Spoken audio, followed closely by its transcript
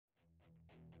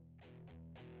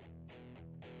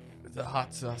The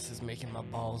hot sauce is making my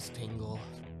balls tingle.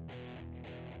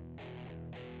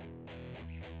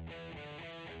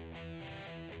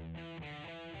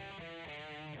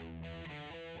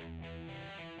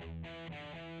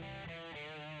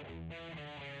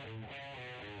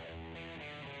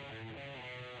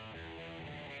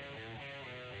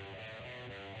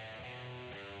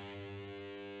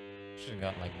 Should have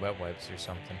gotten like wet wipes or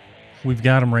something. We've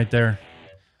got them right there.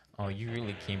 Oh, you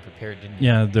really came prepared, didn't you?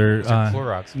 Yeah, they're Those are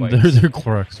Clorox wipes. They're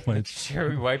Clorox wipes. Sure,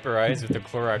 we wipe our eyes with the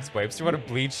Clorox wipes. You want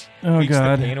to bleach Oh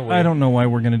God, the pain away. I don't know why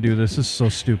we're gonna do this. This is so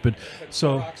stupid.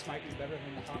 So, Clorox might be better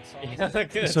than the hot sauce. Yeah,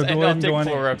 like this. so go I'll ahead and take go on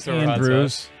Clorox over hot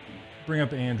Andrews. sauce. Bring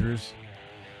up Andrews'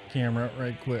 camera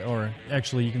right quick, or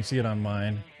actually, you can see it on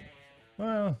mine.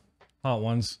 Well, hot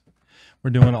ones. We're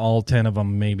doing all 10 of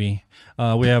them, maybe.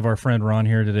 We have our friend Ron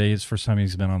here today. It's the first time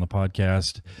he's been on the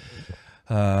podcast.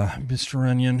 Mr.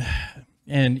 Onion.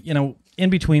 And, you know,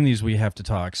 in between these, we have to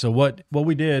talk. So what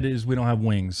we did is we don't have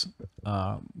wings,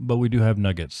 but we do have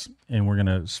nuggets. And we're going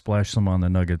to splash some on the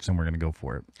nuggets, and we're going to go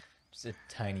for it. Just a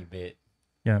tiny bit.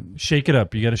 Yeah, shake it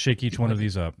up. You got to shake each one of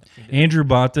these up. Andrew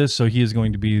bought this, so he is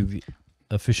going to be the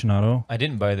aficionado. I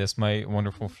didn't buy this. My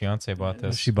wonderful fiance bought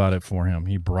this. She bought it for him.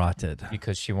 He brought it.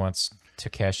 Because she wants to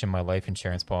cash in my life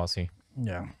insurance policy.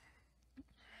 Yeah.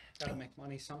 Gotta make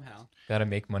money somehow. Gotta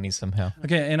make money somehow.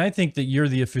 Okay, and I think that you're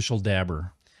the official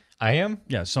dabber. I am?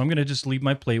 Yeah, so I'm going to just leave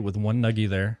my plate with one nuggie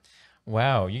there.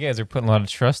 Wow, you guys are putting a lot of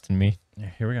trust in me. Yeah,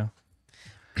 here we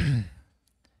go.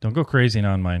 Don't go crazy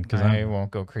on mine. I won't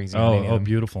go crazy on any of Oh, them.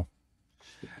 beautiful.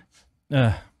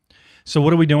 So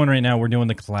what are we doing right now? We're doing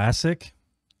the classic.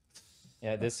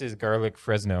 Yeah, this is garlic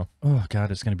Fresno. Oh,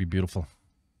 God, it's going to be beautiful.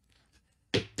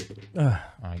 Oh,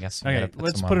 I guess I Okay, gotta put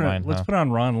let's some put on it. mine, Let's huh? put it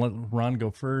on Ron. Let Ron go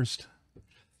first.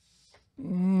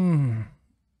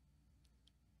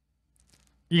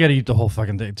 You got to eat the whole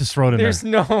fucking thing. Just throw it in There's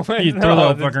there. no way. You throw the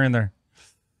whole fucker in there.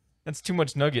 That's too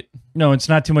much nugget. No, it's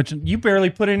not too much. You barely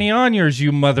put any on yours,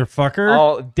 you motherfucker.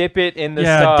 I'll dip it in the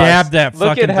Yeah, sauce. dab that Look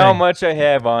fucking at how thing. much I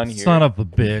have on here. Son of a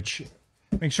bitch.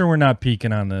 Make sure we're not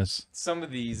peeking on this. Some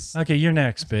of these. Okay, you're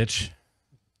next, bitch.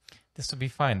 This will be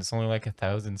fine. It's only like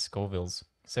 1,000 Scovilles.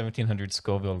 1,700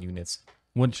 Scoville units.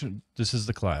 This is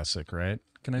the classic, right?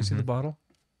 Can I see Mm-hmm. the bottle?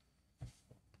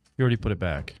 You already put it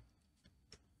back.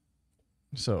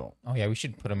 So Oh, yeah, we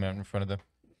should put them out in front of the...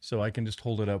 I can just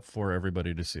hold it up for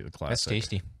everybody to see the classic. That's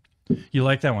tasty. You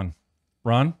like that one?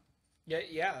 Ron? Yeah,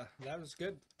 that was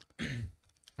good.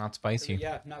 Not spicy.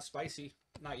 Yeah, not spicy.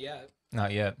 Not yet.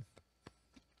 Not yet.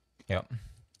 Yep.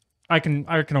 I can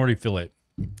already feel it.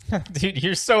 Dude,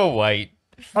 you're so white.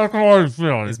 I can already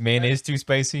feel Is mayonnaise too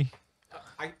spicy?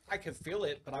 I could feel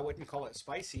it, but I wouldn't call it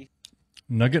spicy.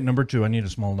 Nugget number 2. I need a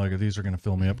small nugget. These are going to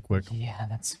fill me up quick. Yeah,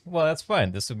 that's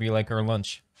fine. This will be like our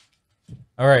lunch.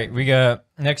 All right, we got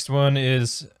next one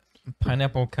is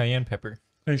pineapple cayenne pepper.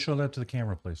 Hey, show that to the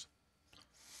camera, please.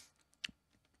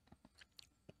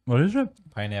 What is it?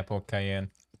 Pineapple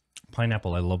cayenne.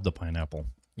 Pineapple. I love the pineapple.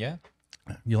 Yeah.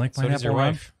 You like So pineapple, does your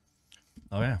Ron? wife.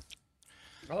 Oh, yeah.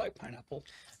 I like pineapple.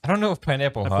 I don't know if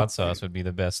pineapple I hot thought- sauce would be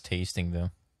the best tasting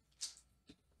though.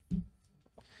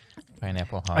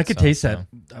 Pineapple hot sauce. I could taste though.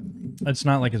 that. It's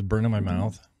not like it's burning my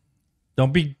mouth.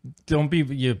 Don't be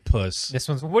you puss. This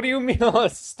one's. What do you mean?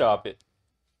 Let's stop it.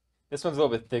 This one's a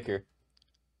little bit thicker.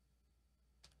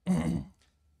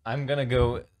 I'm gonna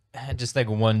go just like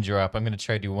one drop. I'm gonna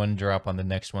try to do one drop on the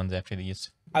next ones after these.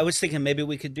 I was thinking maybe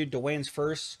we could do Dwayne's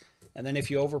first, and then if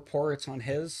you overpour, it's on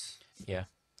his. Yeah.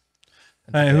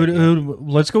 Hey,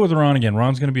 let's go with Ron again.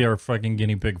 Ron's gonna be our fucking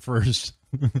guinea pig first.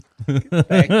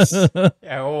 Thanks.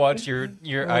 Yeah, we'll watch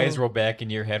your eyes roll back in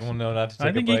your head. We'll know not to take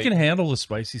I think a he bite. can handle the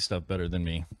spicy stuff better than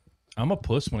me. I'm a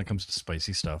puss when it comes to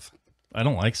spicy stuff. I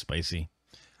don't like spicy.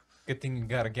 Good thing you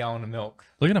got a gallon of milk.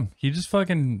 Look at him.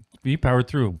 He powered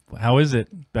through. How is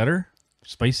it? Better?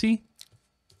 Spicy?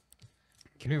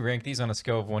 Can we rank these on a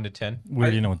scale of 1 to 10? Where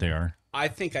do you know what they are? I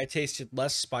think I tasted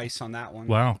less spice on that one.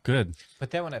 Wow, good.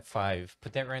 Put that one at 5.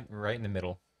 Put that right in the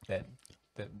middle. That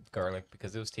garlic,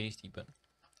 because it was tasty, but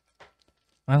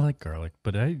I like garlic,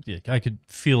 but I could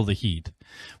feel the heat.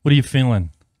 What are you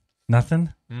feeling?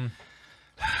 Nothing?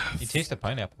 you taste the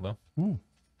pineapple though. Ooh.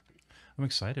 I'm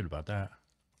excited about that.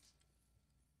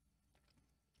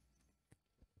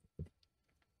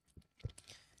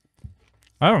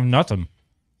 I have nothing.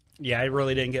 Yeah, I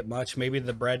really didn't get much. Maybe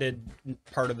the breaded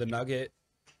part of the nugget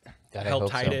God, I held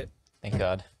hope tight so. it. Thank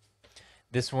God.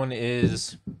 This one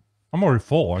is I'm already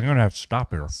full. I'm going to have to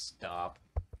stop here. stop.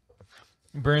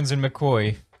 Burns and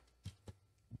McCoy.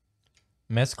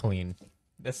 Mescaline.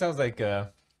 That sounds like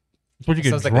a That's what you get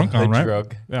sounds drunk like a on, hood right?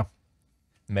 drug. Yeah.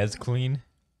 Mescaline.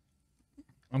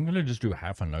 I'm gonna just do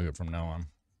half a nugget from now on.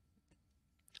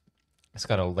 It's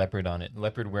got a leopard on it.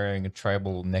 Leopard wearing a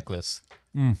tribal necklace.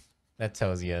 Mm. That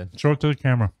tells you Show it to the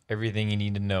camera. everything you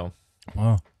need to know.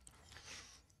 Wow.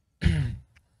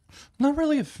 Not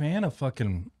really a fan of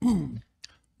fucking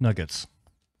nuggets.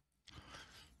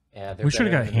 Yeah, they're We shoulda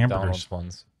better got than the hamburgers. McDonald's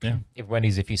ones. Yeah. If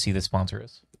Wendy's, if you see the sponsor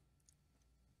us.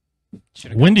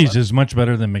 Should've got Wendy's one. is much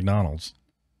better than McDonald's.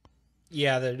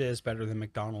 Yeah, that is better than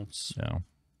McDonald's. Yeah.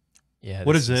 Yeah.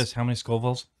 What is this? How many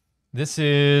Scovilles? This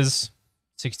is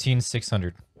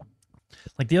 16,600.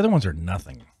 Like the other ones are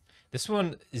nothing. This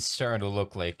one is starting to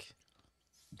look like.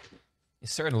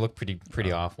 It's starting to look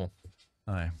pretty awful.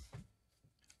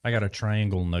 I got a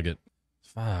triangle nugget.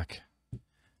 Fuck.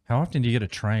 How often do you get a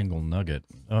triangle nugget?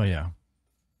 Oh yeah.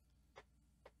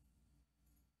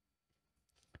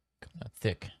 Not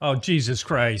thick. Oh Jesus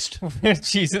Christ.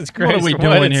 Jesus Christ! What are we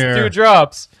doing It's here? 2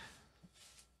 drops.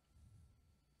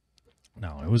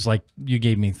 No, it was like you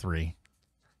gave me 3.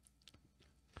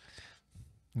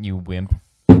 You wimp.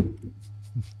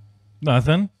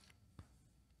 Nothing.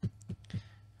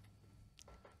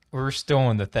 We're still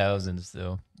in the thousands,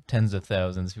 though. Tens of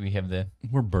thousands. We have the.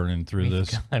 We're burning through We've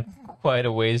this. got quite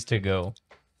a ways to go.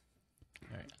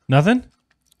 Nothing?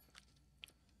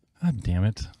 God damn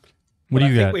it. What do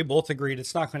But you I think got? we both agreed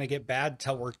it's not going to get bad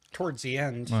till we're towards the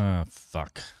end.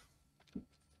 Fuck.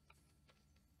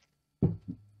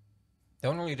 That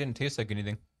one really didn't taste like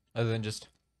anything other than just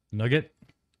Nugget?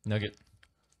 nugget.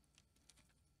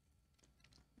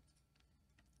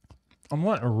 I'm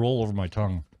letting it roll over my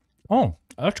tongue. Oh,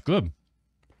 that's good.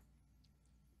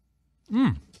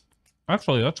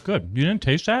 Actually, that's good. You didn't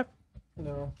taste that?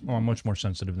 No. Oh, I'm much more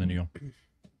sensitive than you.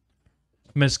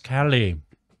 Miss Callie.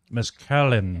 Miss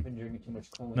Callan. Been drinking too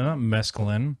much cola. No, not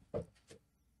mescaline.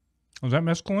 Was that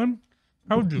mescaline?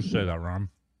 How would you say that, Ron?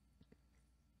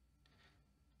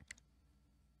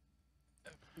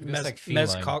 It's like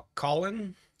feline.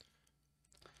 Colin?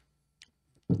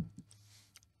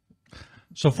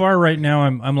 So far, right now,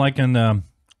 I'm liking the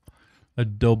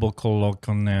adobo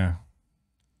colocone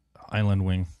island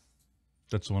wing.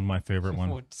 That's one of my favorite one.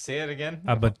 What, say it again.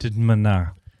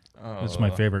 Abatidmana. Oh. That's my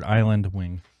favorite island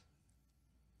wing.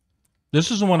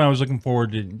 This is the one I was looking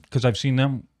forward to because I've seen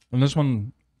them. And this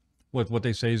one, with what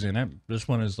they say is in it, this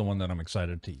one is the one that I'm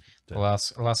excited to eat.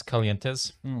 Las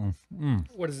Calientes.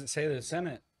 What does it say that's in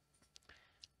it?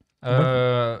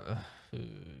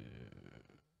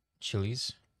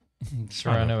 Chilies.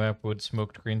 Serrano, applewood,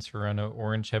 smoked green serrano,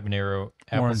 orange habanero,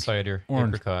 apple Orange. cider,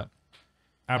 Orange. apricot,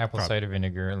 apple cider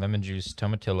vinegar, lemon juice,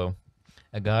 tomatillo,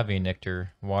 agave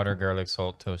nectar, water, garlic,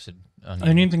 salt, toasted onion.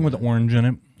 Anything with orange in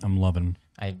it, I'm loving.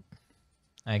 I'm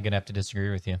gonna have to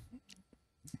disagree with you.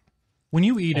 When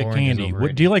you eat a Orange is candy, what,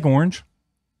 overrated. do you like orange?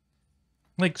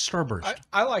 Like Starburst.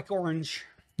 I like orange.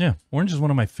 Yeah, orange is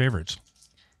one of my favorites.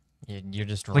 You're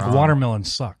just Like wrong. watermelon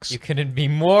sucks. You couldn't be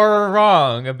more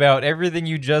wrong about everything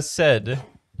you just said.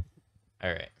 All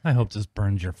right. I hope this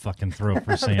burns your fucking throat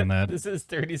for saying that. This is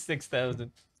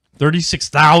 36,000.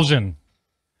 36,000.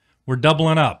 We're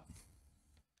doubling up.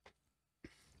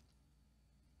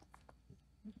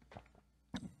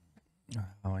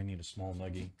 Oh, I need a small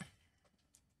nuggie.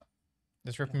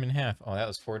 Let's rip them in half. Oh, that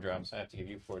was 4 drops. I have to give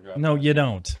you 4 drops. No, you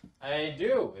don't. I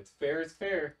do. It's fair. It's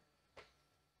fair.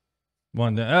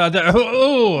 One.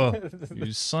 Oh,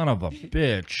 you son of a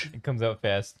bitch. It comes out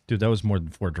fast. Dude, that was more than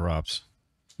 4 drops.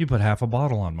 You put half a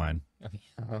bottle on mine.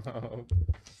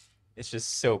 It's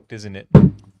just soaked, isn't it?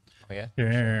 Oh, yeah?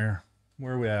 Here.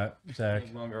 Where are we at, You Zach?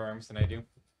 have longer arms than I do.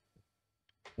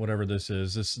 Whatever this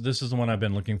is. This is the one I've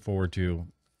been looking forward to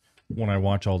when I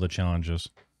watch all the challenges.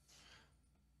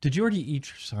 Did you already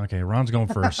eat your... Okay, Ron's going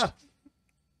first.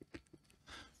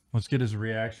 Let's get his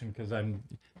reaction because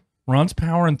Ron's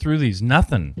powering through these.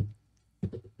 Nothing.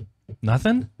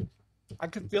 Nothing? I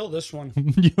can feel this one.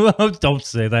 You don't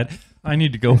say that. I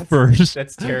need to go first.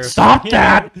 That's terrible. Stop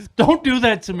that! Don't do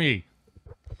that to me.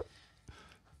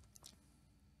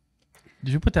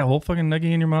 Did you put that whole fucking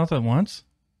nugget in your mouth at once?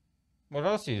 What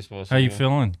else are you supposed to How do? you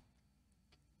feeling?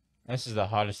 This is the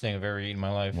hottest thing I've ever eaten in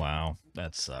my life. Wow,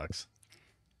 that sucks.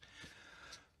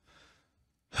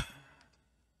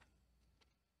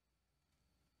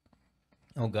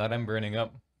 Oh, God, I'm burning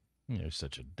up. You're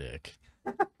such a dick.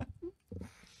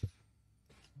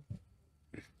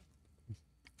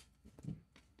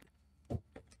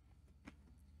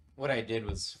 What I did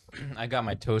was I got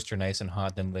my toaster nice and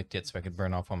hot, then licked it so I could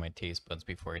burn off all my taste buds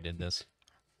before I did this.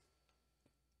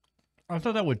 I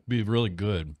thought that would be really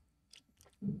good.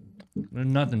 There's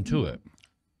nothing to it.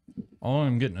 All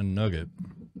I'm getting a nugget.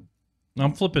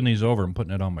 I'm flipping these over and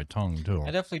putting it on my tongue too.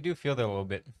 I definitely do feel that a little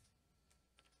bit.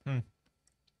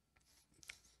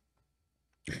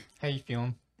 How you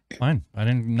feeling? Fine. I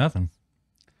didn't nothing.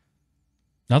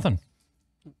 Nothing.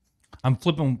 I'm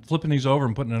flipping these over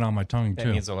and putting it on my tongue That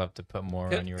too. means I'll have to put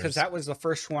more on yours. Because that was the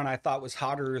first one I thought was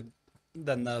hotter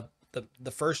than the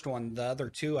first one. The other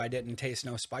two I didn't taste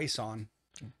no spice on.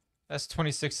 That's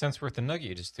 26 cents worth of nugget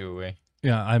you just threw away.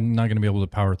 Yeah, I'm not going to be able to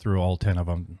power through all 10 of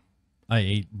them. I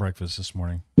ate breakfast this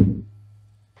morning.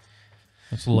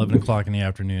 It's 11 o'clock in the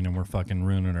afternoon and we're fucking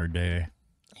ruining our day.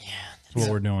 Yeah. That's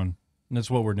what we're doing. That's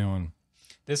what we're doing.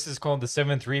 This is called the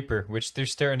 7th Reaper, which they're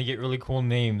starting to get really cool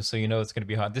names, so you know it's going to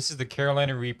be hot. This is the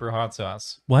Carolina Reaper hot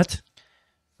sauce. What?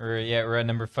 We're at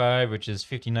number 5, which is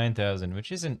 59,000,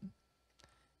 which isn't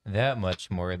that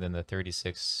much more than the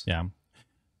 36. Yeah.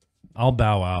 I'll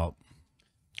bow out.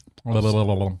 Let's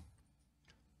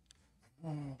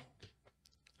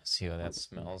see how that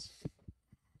smells.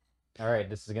 All right,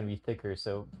 this is going to be thicker,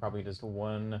 so probably just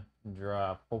one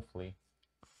drop, hopefully.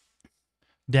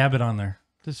 Dab it on there.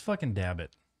 Just fucking dab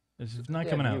it. This is not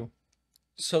coming out.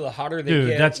 So the hotter they Dude,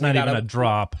 get, that's we not even gotta- a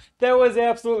drop. That was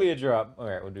absolutely a drop. All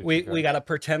right, we'll do We two drops. got to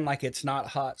pretend like it's not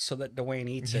hot so that Dwayne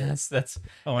eats it. Yes, that's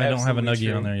Oh, I don't have a absolutely nugget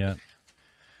true. on there yet.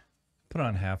 Put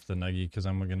on half the nugget because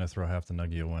I'm going to throw half the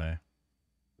nugget away.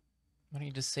 Why don't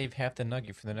you just save half the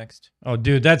nugget for the next? Oh,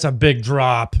 dude, that's a big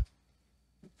drop.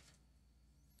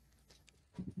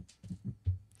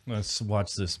 Let's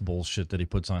watch this bullshit that he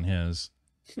puts on his.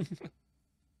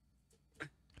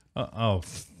 Oh,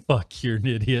 fuck, you're an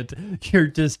idiot. You're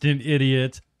just an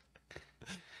idiot.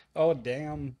 Oh,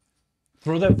 damn.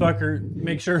 Throw that fucker.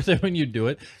 Make sure that when you do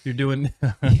it, you're doing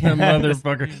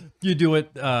motherfucker. You do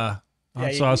it hot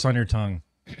you- sauce on your tongue.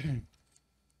 Go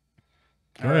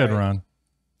All ahead, right. Ron.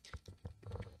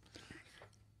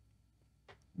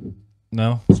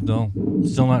 No, still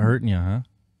not hurting you, huh?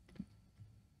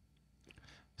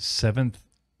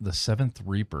 The seventh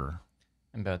Reaper.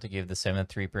 I'm about to give the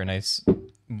 7th Reaper a nice All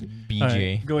BJ.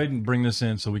 right, go ahead and bring this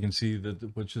in so we can see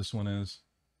which this one is.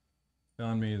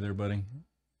 On me there, buddy.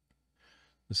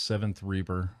 The 7th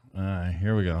Reaper. All right,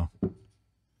 here we go.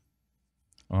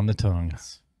 On the tongue.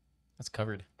 That's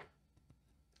covered.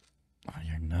 Oh,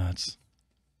 you're nuts.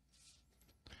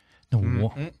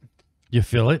 No, you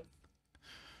feel it?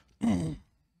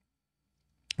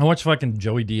 I watched fucking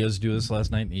Joey Diaz do this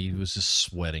last night, and he was just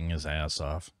sweating his ass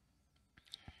off.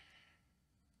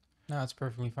 No, it's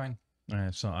perfectly fine. All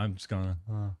right, so I'm just gonna.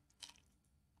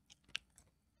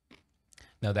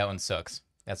 No, that one sucks.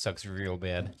 That sucks real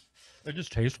bad. It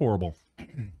just tastes horrible.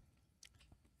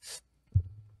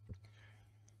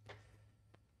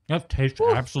 That tastes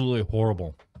absolutely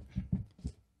horrible.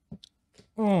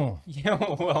 Oh, Yeah,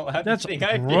 well, that's the thing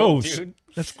I feel, gross. dude.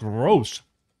 That's gross.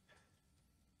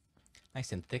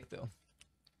 Nice and thick, though.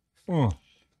 Oh.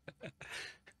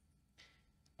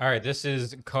 All right, this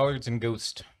is collards and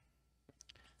ghost.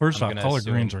 First I'm off, gonna collard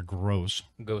assume- greens are gross.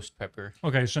 Ghost pepper.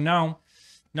 Okay, so now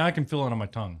I can feel it on my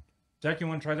tongue. Zach, you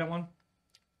want to try that one?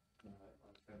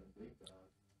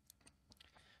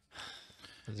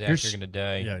 Zach, You're you're s- gonna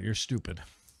die. Yeah, you're stupid.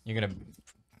 You're gonna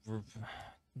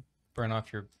burn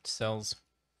off your cells,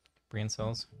 brain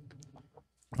cells.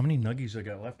 How many nuggies I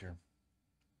got left here?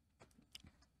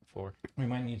 4, We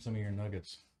might need some of your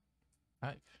nuggets.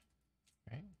 5.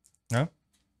 Right? No?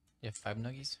 You have 5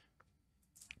 nuggies?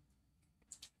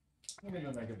 Let me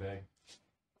go nugget bag.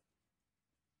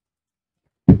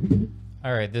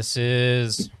 All right, this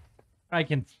is I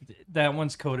can. That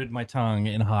one's coated my tongue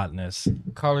in hotness.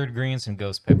 collard greens and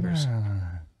ghost peppers.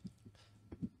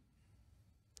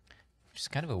 Which is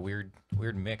kind of a weird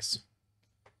mix.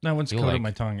 That one's Feel coated like-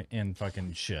 my tongue in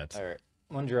fucking shit. All right,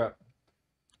 1 drop.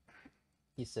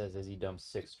 He says as he dumps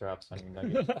 6 drops on your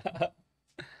nugget.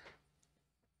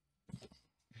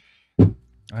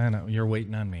 I know you're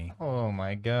waiting on me. Oh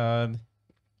my god.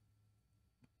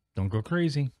 Don't go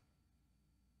crazy.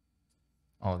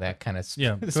 Oh, that kind of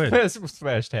Yeah, go ahead.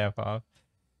 splashed half off.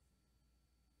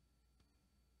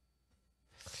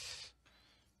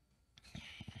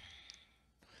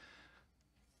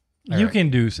 All You right. can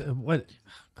do what?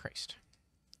 Christ.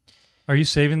 Are you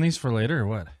saving these for later or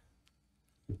what?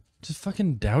 Just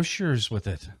fucking douse yours with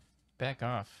it. Back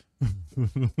off.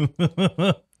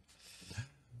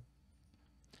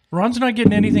 Ron's not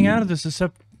getting anything out of this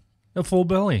except a full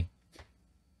belly.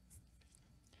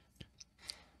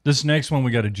 This next one,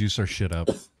 we got to juice our shit up.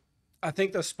 I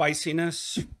think the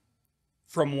spiciness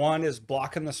from one is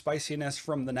blocking the spiciness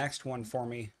from the next one for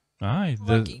me. All right.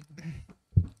 Lucky.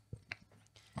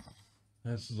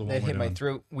 This is the one That we're hit my doing.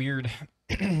 throat weird.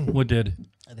 What did?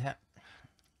 That.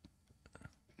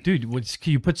 Dude,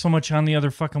 you put so much on the other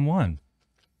fucking one.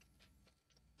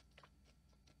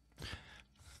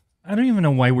 I don't even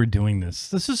know why we're doing this.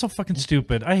 This is so fucking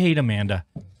stupid. I hate Amanda.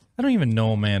 I don't even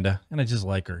know Amanda, and I just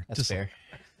like her. That's Just fair.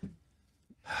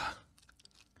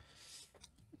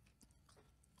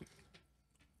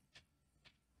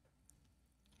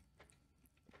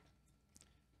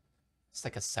 It's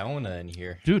like a sauna in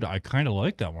here. dude, I kind of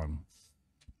like that one.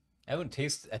 That one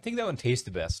tastes. I think that one tastes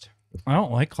the best. I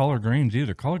don't like collard greens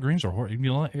either. Collard greens are horrible.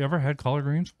 You ever had collard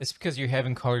greens? It's because you're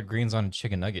having collard greens on a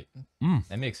chicken nugget. Mm.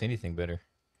 That makes anything better.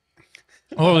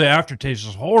 Oh, the aftertaste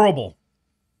is horrible.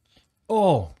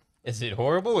 Oh, Is it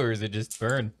horrible or is it just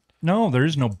burn? no, there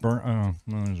is no burn. Oh,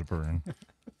 no, there's a burn.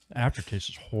 Aftertaste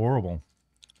is horrible.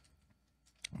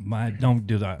 Don't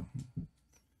do that.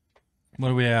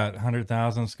 What are we at?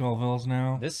 100,000 Scovilles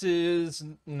now? This is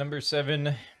number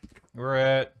 7.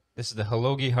 This is the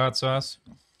Halogi hot sauce.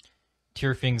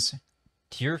 Tierfing's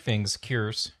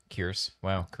Cures.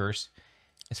 Wow, curse.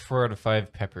 It's 4 out of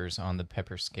 5 peppers on the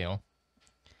pepper scale.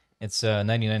 It's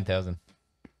 99,000.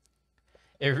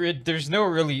 There's no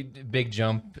really big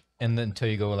jump until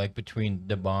you go like between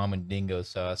the bomb and dingo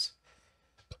sauce.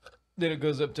 Then it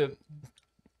goes up to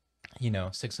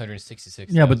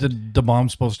 666. Yeah, but the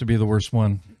bomb's supposed to be the worst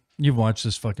one. You've watched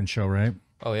this fucking show, right?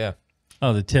 Oh yeah.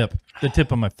 Oh, the tip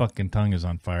of my fucking tongue is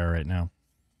on fire right now.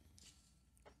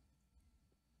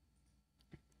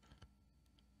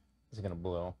 It's gonna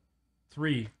blow.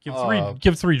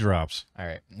 Give 3 drops. All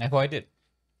right. Well, I did.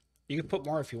 You can put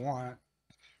more if you want.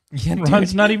 Yeah,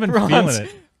 Ron's not even feeling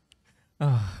it.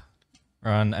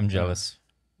 Ron, I'm jealous.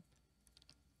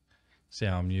 See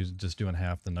how I'm just doing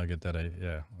half the nugget that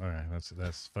yeah. All right,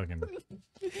 that's fucking.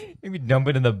 Maybe dump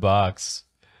it in the box.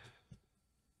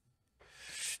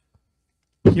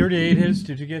 He already ate his.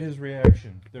 Did you get his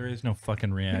reaction? There is no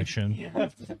fucking reaction.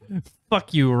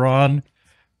 Fuck you, Ron.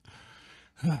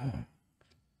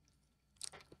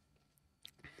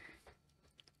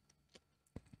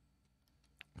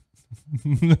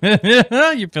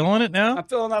 You feeling it now? I'm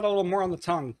feeling that a little more on the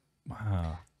tongue.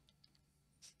 Wow.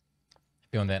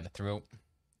 Feeling that in the throat.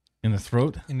 In the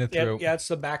throat? In the Yeah, throat. yeah, it's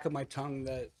the back of my tongue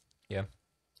that. Yeah.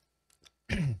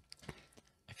 I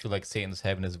feel like Satan's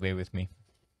having his way with me.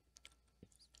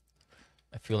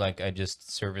 I feel like I just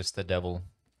serviced the devil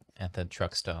at the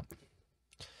truck stop.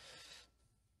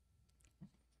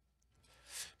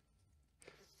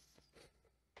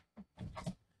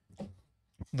 A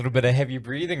little bit of heavy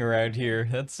breathing around here.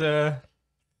 That's I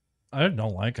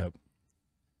don't like it.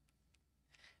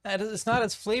 it's not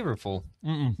as flavorful.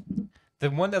 Mm-mm. The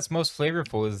one that's most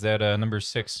flavorful is that number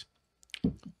 6,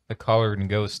 the collard and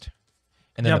ghost.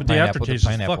 And then Yeah, the but the pineapple, aftertaste is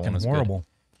pineapple one fucking is good. horrible.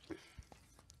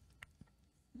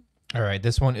 All right,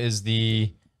 this one is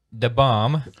the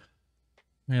bomb.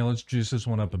 Yeah, let's juice this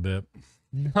one up a bit.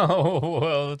 No,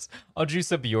 well, I'll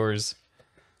juice up yours.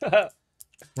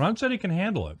 Ron said he can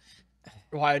handle it.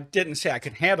 Well, I didn't say I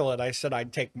could handle it. I said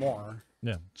I'd take more.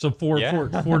 Yeah. So four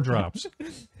drops.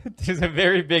 There's a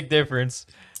very big difference.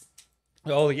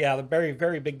 Oh yeah, the very,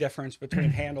 very big difference between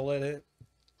handling it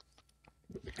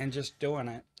and just doing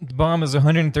it. The bomb is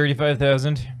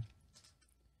 135,000,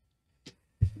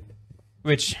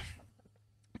 which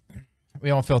we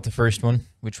all felt the first one,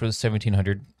 which was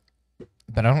 1,700.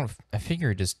 But I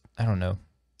figure I don't know.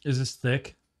 Is this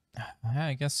thick?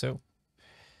 I guess so.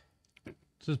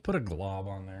 Just put a glob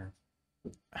on there.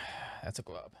 That's a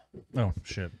glob. Oh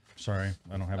shit! Sorry,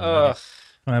 I don't have a Ugh. nugget.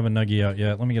 I don't have a nuggie out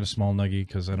yet. Let me get a small nuggie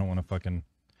because I don't want to fucking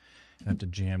have to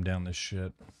jam down this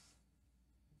shit.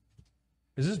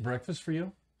 Is this breakfast for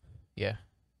you? Yeah.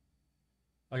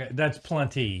 Okay, that's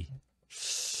plenty.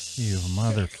 You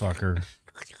motherfucker!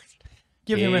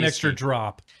 Give him an extra Tasty.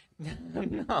 drop.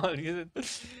 No.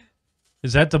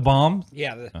 Is that the bomb?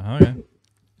 Yeah, Okay.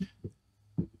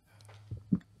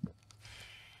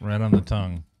 Right on the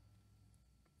tongue.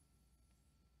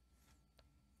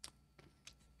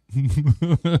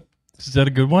 Is that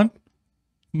a good one?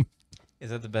 Is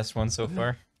that the best one so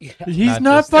far? He's Not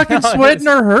not just- fucking sweating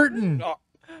or hurting.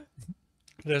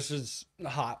 this is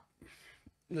hot.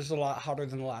 This is a lot hotter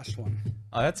than the last one.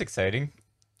 Oh, that's exciting.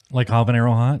 Like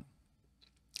habanero hot?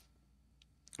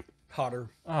 Hotter.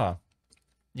 Oh,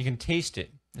 you can taste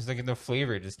it. It's like no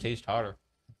flavor. It just tastes hotter.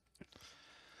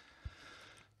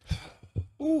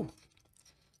 Ooh.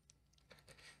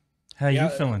 How Yeah,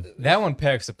 you feeling? That one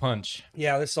packs a punch.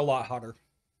 Yeah, this is a lot hotter.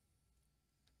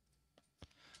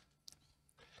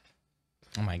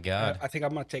 Oh my god. I think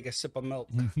I'm gonna take a sip of milk.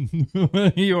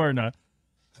 You are not.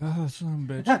 Oh, son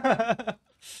of a bitch.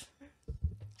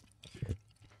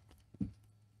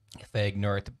 If I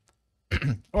ignore it, the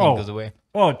pain Oh. goes away.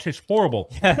 Oh, it tastes horrible.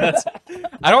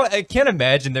 I can't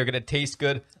imagine they're gonna taste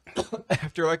good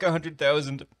after like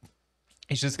 100,000.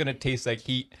 It's just gonna taste like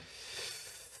heat.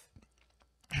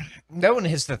 That one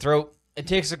hits the throat. It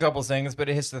takes a couple seconds, but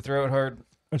it hits the throat hard.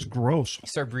 That's gross. You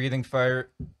start breathing fire.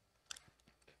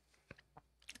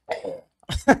 You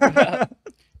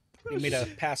need me to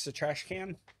pass the trash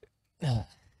can?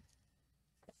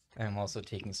 I'm also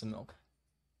taking some milk.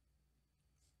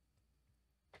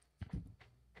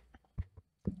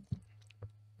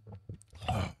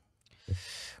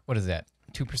 What is that?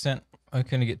 2%? I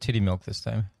couldn't get titty milk this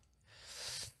time.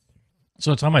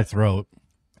 So it's on my throat.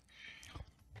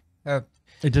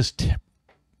 It just...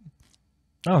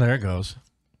 Oh, there it goes.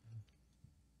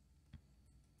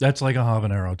 That's like a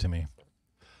habanero to me.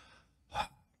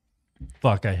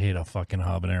 Fuck, I hate a fucking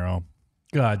habanero.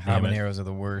 God damn it. Habaneros are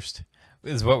the worst.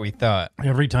 Is what we thought.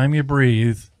 Every time you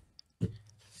breathe.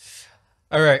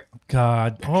 All right.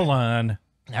 God, hold on.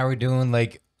 Now we're doing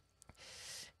like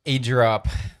a drop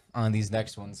on these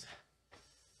next ones.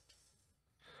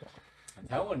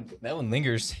 That one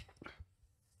lingers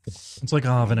It's like a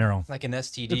habanero. like an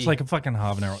STD. It's like a fucking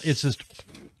habanero. It's just,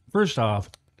 first off,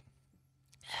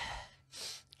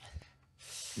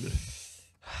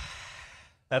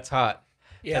 that's hot.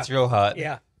 Yeah. That's real hot.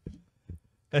 Yeah.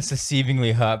 That's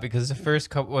deceivingly hot because the first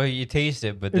couple, well, you taste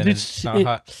it, but then It's- it's not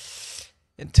hot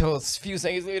until it's a few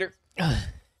seconds later.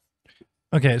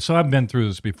 okay, so I've been through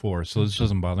this before, so this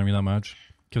doesn't bother me that much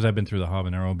because I've been through the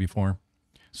habanero before.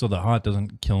 So the hot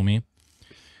doesn't kill me.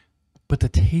 But the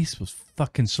taste was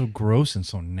fucking so gross and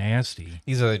so nasty.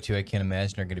 These other two, I can't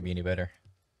imagine are going to be any better.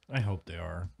 I hope they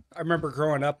are. I remember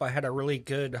growing up, I had a really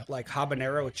good like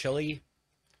habanero chili,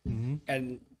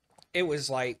 and it was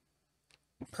like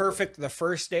perfect the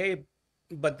first day,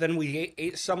 but then we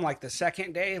ate some like the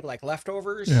second day, like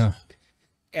leftovers. Yeah.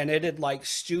 And it had like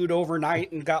stewed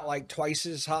overnight and got like twice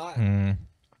as hot.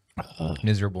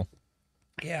 Miserable.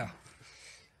 Yeah.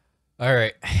 All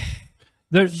right.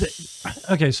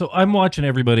 Okay, so I'm watching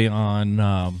everybody on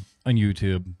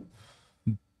YouTube.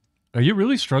 Are you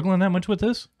really struggling that much with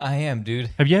this? I am, dude.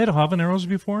 Have you had habaneros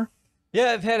before?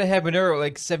 Yeah, I've had a habanero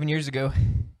like 7 years ago.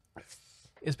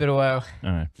 It's been a while. All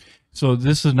right. So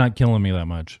this is not killing me that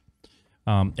much.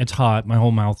 It's hot. My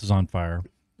whole mouth is on fire.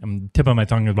 I'm tipping my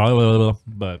tongue, blah, blah, blah,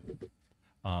 but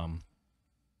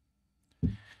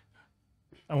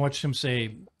I watched him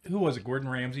say, who was it, Gordon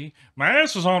Ramsay? My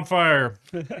ass is on fire.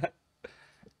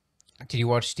 Did you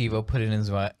watch Steve-O put it in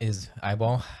his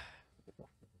eyeball?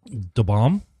 The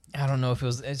bomb? I don't know if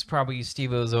it's probably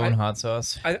Steve-O's own hot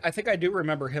sauce. I think I do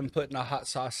remember him putting a hot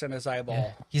sauce in his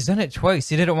eyeball. He's done it twice.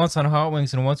 He did it once on Hot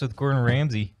Wings and once with Gordon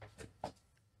Ramsay.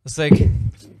 It's like,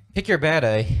 pick your bad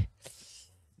eye.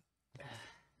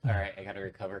 All right, I gotta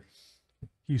recover.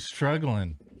 He's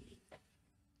struggling.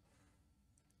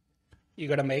 You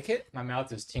gonna make it? My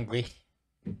mouth is tingly.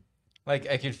 Like,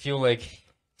 I could feel like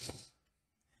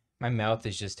my mouth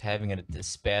is just having a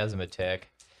spasm attack.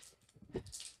 I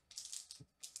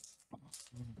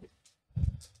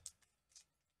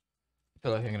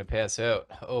feel like I'm gonna pass out.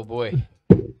 Oh boy.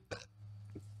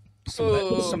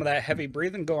 Some of that heavy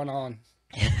breathing going on.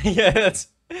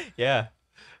 Yeah.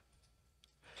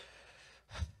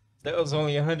 That was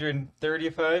only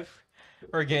 135.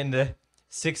 We're getting to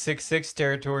 666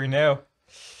 territory now.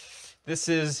 This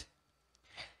is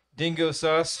Dingo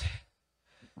Sauce.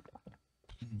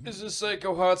 This is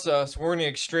Psycho Hot Sauce. Warning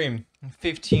extreme.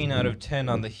 15 out of 10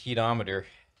 on the heatometer.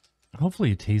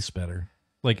 Hopefully it tastes better.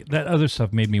 Like, that other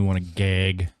stuff made me want to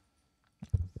gag.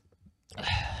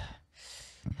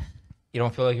 You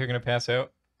don't feel like you're gonna pass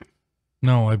out?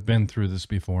 No, I've been through this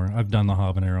before. I've done the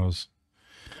habaneros.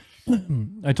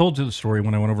 I told you the story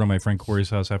when I went over to my friend Corey's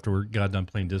house after we got done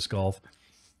playing disc golf.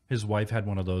 His wife had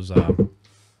one of those,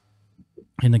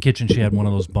 in the kitchen, she had one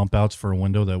of those bump outs for a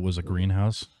window that was a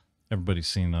greenhouse. Everybody's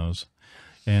seen those.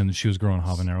 And she was growing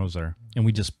habaneros there. And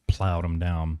we just plowed them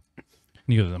down. And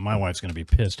he goes, my wife's going to be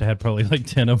pissed. I had probably like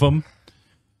 10 of them.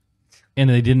 And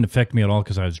they didn't affect me at all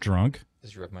because I was drunk.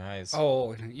 Just rubbed my eyes.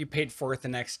 Oh, you paid for it the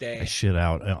next I day. shit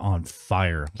out on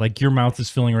fire. Like your mouth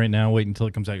is filling right now. Wait until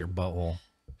it comes out your butthole.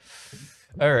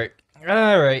 All right.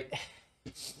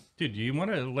 Dude, do you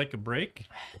want to like a break?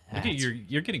 Look at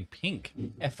you're getting pink.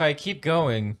 If I keep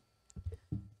going,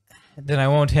 then I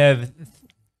won't have,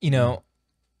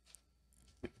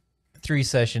 3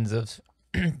 sessions of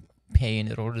pain.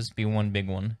 It'll just be one big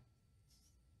one.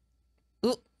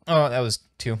 Ooh. Oh, that was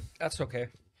 2. That's okay.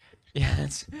 Yeah,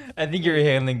 I think you're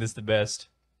handling this the best.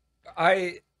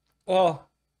 Well,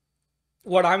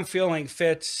 what I'm feeling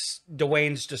fits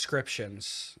Dwayne's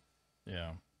descriptions.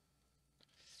 Yeah.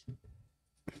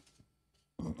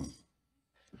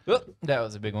 Oh, that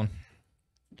was a big one.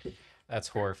 That's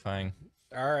horrifying.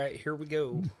 All right, here we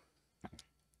go.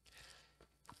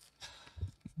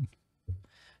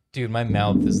 Dude, my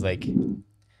mouth is like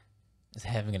is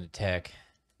having an attack.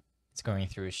 It's going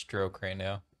through a stroke right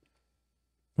now.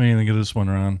 What do you think of this one,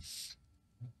 Ron?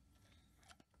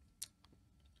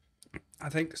 I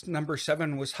think number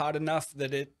 7 was hot enough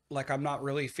that it, like, I'm not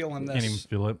really feeling Can't even this.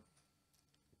 feel it.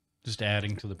 Just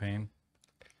adding to the pain.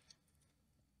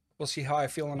 We'll see how I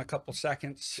feel in a couple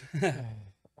seconds.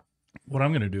 What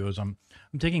I'm gonna do is I'm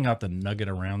taking out the nugget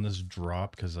around this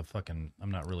drop because I'm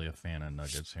not really a fan of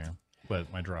nuggets here,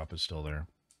 but my drop is still there.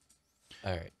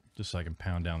 All right. Just so I can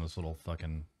pound down this little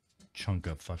fucking chunk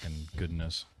of fucking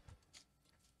goodness.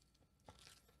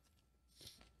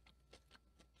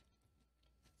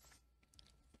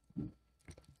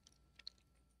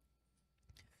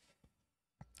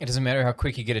 It doesn't matter how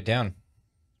quick you get it down.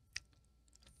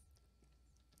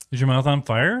 Is your mouth on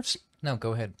fire? No,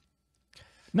 go ahead.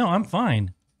 No, I'm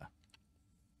fine.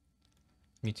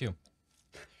 Me too.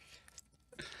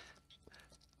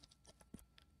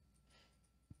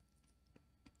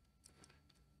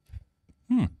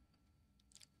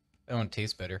 That one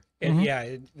tastes better.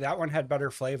 Yeah, that one had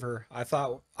better flavor. I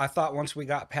thought once we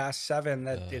got past 7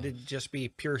 that it'd just be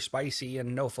pure spicy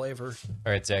and no flavor.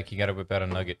 All right, Zach, you got to whip out a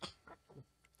nugget.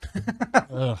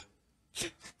 Ugh.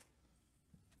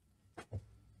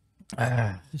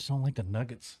 I just don't like the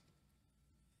nuggets.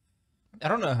 I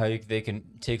don't know how they can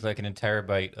take like an entire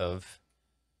bite of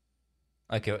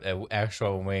like a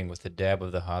actual wing with a dab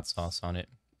of the hot sauce on it.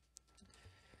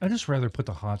 I'd just rather put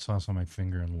the hot sauce on my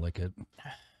finger and lick it.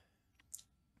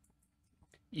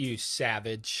 You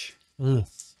savage. Ugh.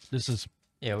 This is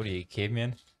Yeah, what are you,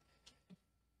 caveman?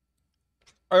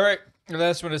 All right, the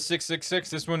last one is 666.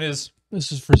 This one is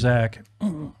for Zach.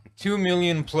 2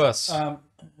 million plus.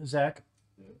 Zach,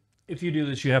 if you do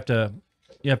this, you have to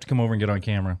come over and get on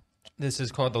camera. This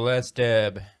is called the last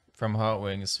dab from Hot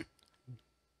Wings.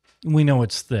 We know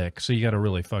it's thick, so you got to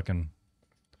really fucking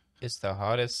It's the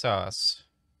hottest sauce.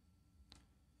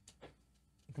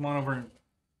 come on over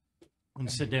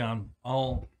and sit down.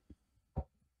 I'll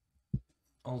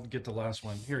get the last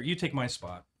one. Here, you take my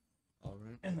spot. All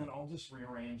right. And then I'll just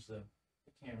rearrange the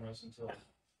cameras until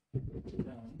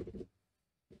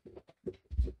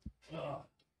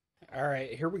All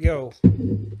right, here we go.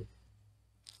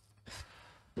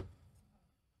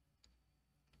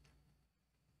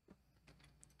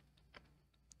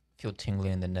 Feel tingly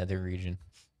in the nether region.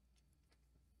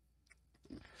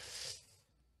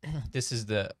 This is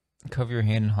the cover your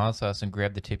hand in hot sauce and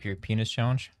grab the tip of your penis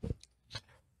challenge.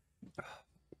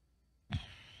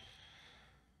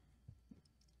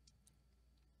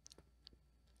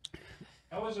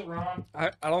 How is it, Ron?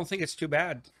 I don't think it's too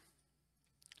bad.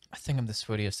 I think I'm the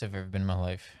sweatiest I've ever been in my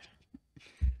life.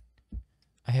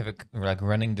 I have it like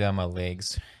running down my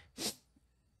legs.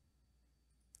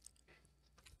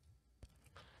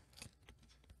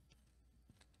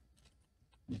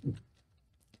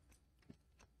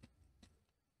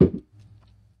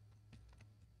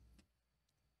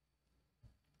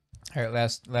 All right,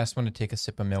 last one to take a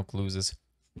sip of milk loses.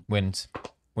 Wins.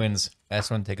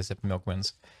 Last one to take a sip of milk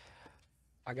wins.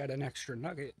 I got an extra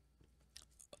nugget.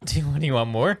 What do you want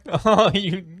more? Oh,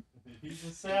 you. He's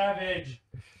a savage.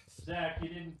 Zach, you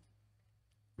didn't.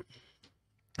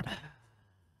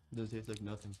 Does taste like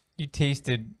nothing. You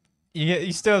tasted.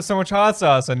 You still have so much hot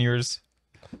sauce on yours.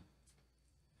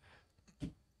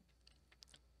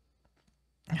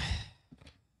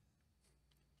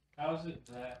 How's it,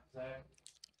 Zach?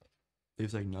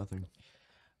 Tastes like nothing.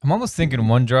 I'm almost thinking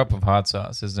 1 drop of hot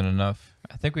sauce isn't enough.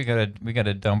 I think we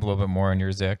gotta dump a little bit more on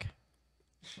your Zach.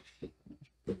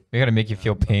 We gotta make you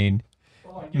feel pain.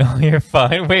 No, you're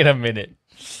fine. Wait a minute.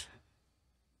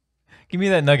 Give me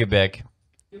that nugget back.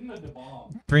 Give him the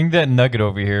bomb. Bring that nugget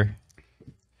over here.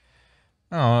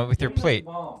 Oh, with your plate.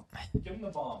 Give him the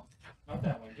bomb. Not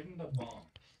that one. Give him the bomb.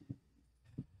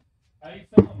 How you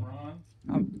feeling, Ron?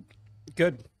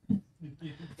 Good.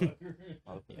 Yeah,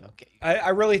 okay. I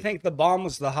really think the bomb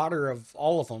was the hotter of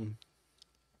all of them.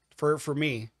 For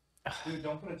me. Dude,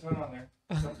 don't put a ton on there.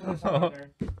 Don't put a ton on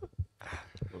there.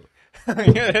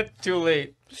 Yeah, too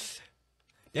late.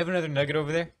 You have another nugget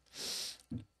over there?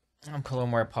 I'm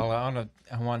Colomar Paula.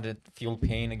 I want to feel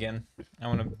pain again. I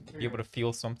want to be able to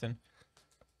feel something.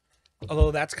 Although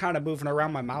that's kind of moving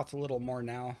around my mouth a little more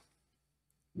now.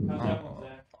 How's that one,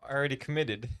 Zach? I already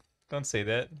committed. Don't say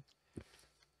that.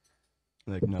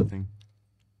 Like nothing.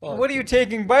 Well, What are you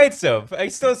taking bites of? I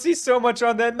still see so much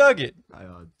on that nugget. I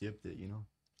dipped it, you know.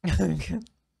 This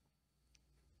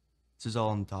is all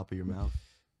on the top of your mouth.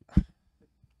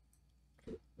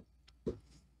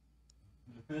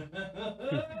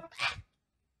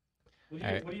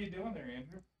 Alright. What are you doing there,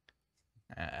 Andrew?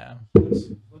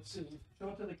 Let's see. Show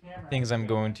it to the camera. Things I'm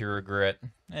going to regret.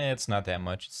 It's not that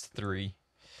much. It's 3.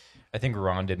 I think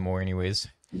Ron did more anyways.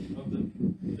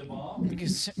 The bomb?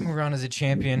 Because Ron is a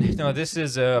champion. No, this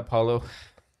is Apollo.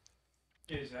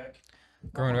 Hey, Zach.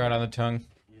 Growing around on the tongue.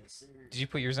 Did you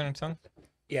put yours on your tongue?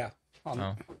 Yeah.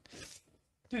 Oh.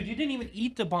 Dude, you didn't even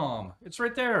eat the bomb. It's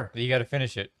right there. You gotta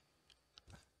finish it.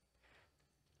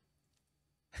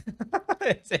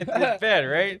 It's bad,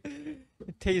 right?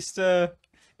 It tastes it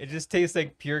just tastes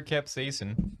like pure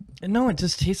capsaicin. No, it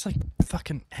just tastes like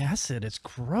fucking acid. It's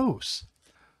gross.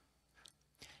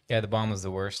 Yeah, the bomb was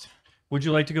the worst. Would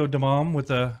you like to go da bomb with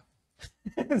a...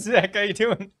 Zach, how you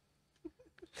doing?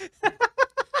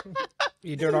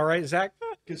 You doing all right, Zach?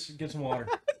 Get some water.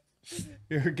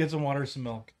 Here, get some water, some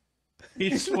milk.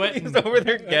 He's sweating. He's over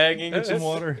there gagging. Get some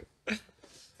water.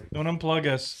 Don't unplug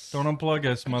us. Don't unplug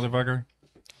us, motherfucker.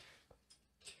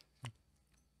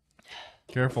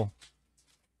 Careful.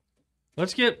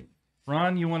 Let's get...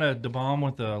 Ron, you want a da bomb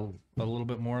with a little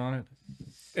bit more on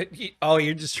it? Oh,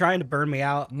 you're just trying to burn me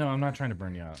out. No, I'm not trying to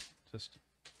burn you out. Just...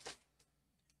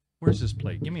 Where's his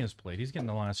plate? Give me his plate. He's getting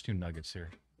the last 2 nuggets here.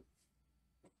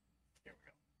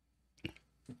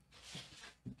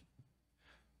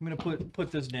 I'm gonna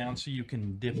put this down so you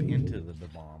can dip into the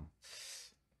bomb,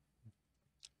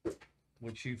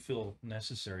 which you feel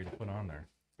necessary to put on there.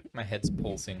 My head's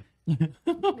pulsing.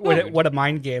 What a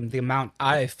mind game. The amount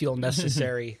I feel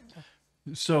necessary.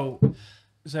 So,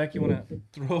 Zach, you want to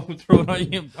throw it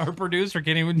on you? Our producer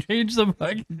can't even change the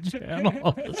fucking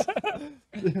channels.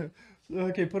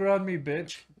 Okay, put it on me,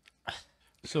 bitch.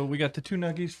 So we got the 2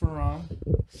 nuggies for Ron.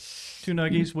 2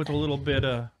 nuggies with a little bit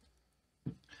of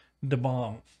the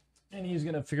bomb. And he's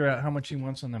going to figure out how much he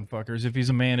wants on them fuckers. If he's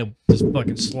a man, he'll just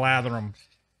fucking slather them.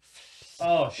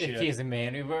 Oh, shit. If he's a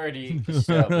man, we've already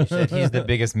established that he's the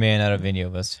biggest man out of any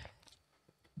of us.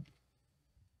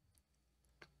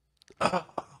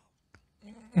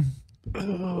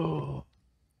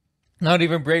 Not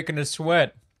even breaking a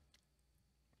sweat.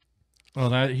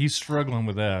 Oh, he's struggling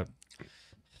with that.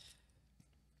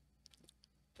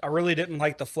 I really didn't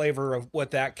like the flavor of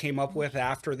what that came up with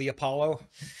after the Apollo.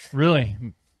 Really?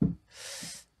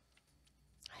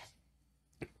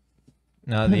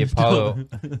 No, the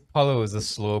Apollo is a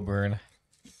slow burn.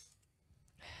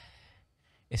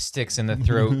 It sticks in the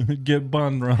throat. Get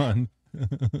bun, Ron.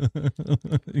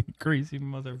 Crazy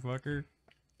motherfucker.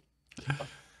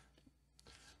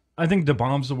 I think the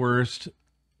bomb's the worst,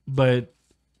 but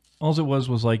all it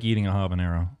was like eating a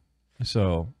habanero.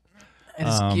 So I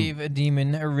just gave a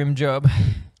demon a rim job.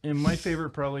 and my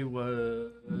favorite probably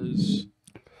was...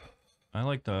 I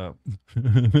like the...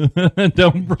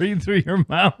 Don't breathe through your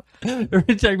mouth.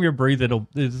 Every time you breathe,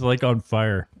 it's like on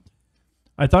fire.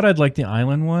 I thought I'd like the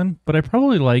island one, but I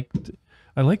probably liked...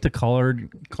 I like the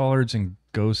collards and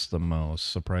ghosts the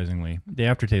most, surprisingly. The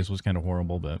aftertaste was kind of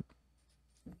horrible, but...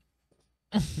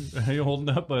 How you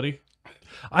holding up, buddy?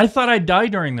 I thought I'd die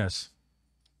during this.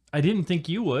 I didn't think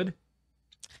you would.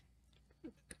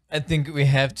 I think we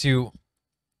have to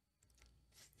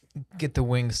get the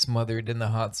wing smothered in the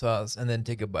hot sauce and then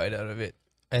take a bite out of it.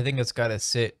 I think it's got to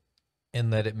sit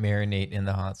and let it marinate in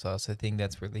the hot sauce. I think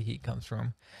that's where the heat comes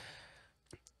from.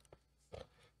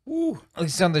 Ooh, At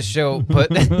least on the show, but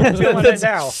feeling it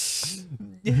now.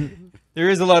 there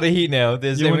is a lot of heat now.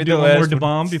 There's You want to do one more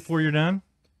bomb before you're done?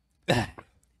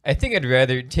 I think I'd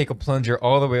rather take a plunger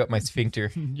all the way up my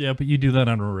sphincter. Yeah, but you do that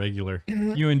on a regular.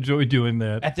 You enjoy doing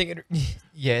that. I think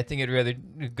I'd rather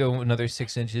go another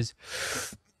 6 inches.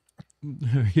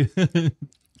 Do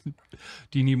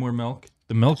you need more milk?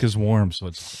 The milk is warm, so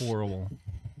it's horrible.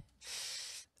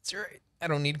 That's right. I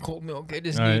don't need cold milk. I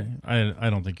just need... I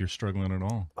don't think you're struggling at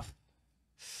all.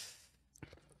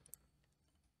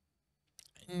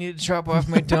 I need to chop off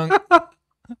my tongue.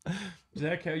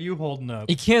 Zach, how you holding up?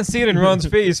 You can't see it in Ron's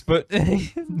face, but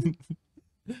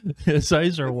His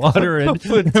eyes are watering.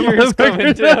 tears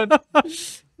coming down.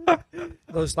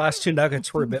 Those last 2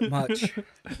 nuggets were a bit much.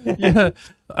 Yeah,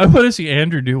 I want to see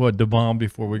Andrew do a da bomb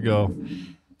before we go.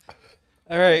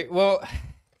 All right, well,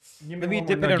 Give let me one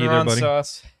dip more it in nuggie there, Ron's buddy.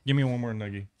 sauce. Give me one more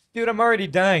nuggie. Dude, I'm already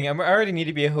dying. I already need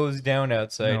to be hosed down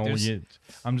outside. No, There's-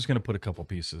 I'm just gonna put a couple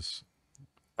pieces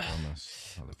on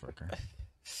this motherfucker.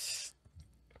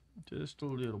 Just a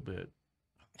little bit.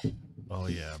 Oh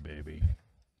yeah, baby.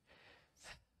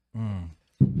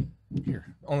 Here.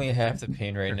 Only half the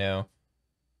pain right now.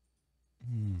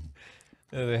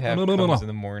 The other half No. comes in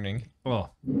the morning. Oh,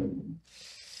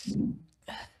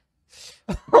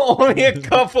 Only a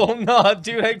couple. No,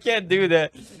 dude, I can't do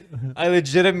that. I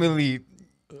legitimately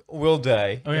will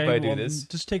die okay, if I do well, this.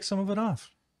 just take some of it off.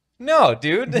 No,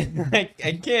 dude.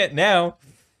 I can't now.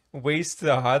 Waste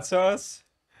the hot sauce.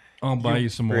 I'll buy you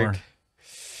some more.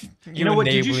 prick. You know what?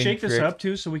 Did you enabling shake this prick. up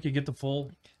too, so we could get the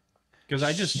full Because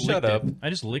I just Shut licked up. it. I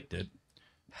just licked it.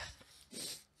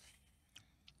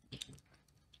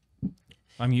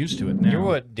 I'm used to it now. You're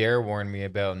what Dare warned me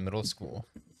about in middle school.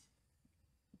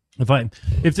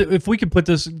 If we could put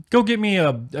this, go get me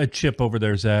a chip over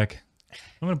there, Zach.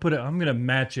 I'm gonna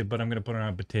match it, but I'm gonna put it on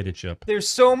a potato chip. There's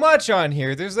so much on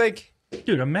here. There's like,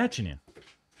 Dude, I'm matching you.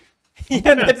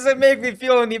 yeah, that doesn't make me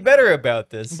feel any better about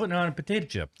I'm this. putting it on a potato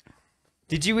chip.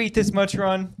 Did you eat this much,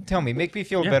 Ron? Tell me, make me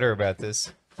feel Yeah. better about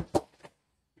this.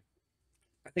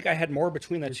 I think I had more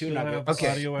between the You two still have nuggets. Okay,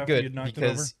 audio after you good, knocked it over?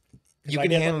 because 'Cause you I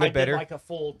can did- handle I it better. did like a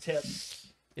full tip.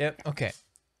 Yep. Okay.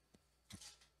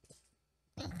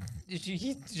 Did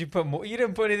you put more? You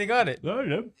didn't put anything on it. Oh,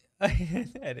 yeah.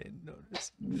 I didn't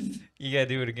notice. You gotta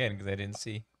do it again because I didn't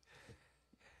see.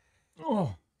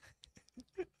 Oh,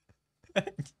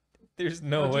 There's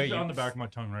no it's way. just on the back of my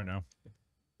tongue right now.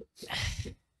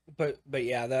 But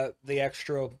yeah, the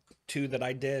extra two that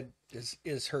I did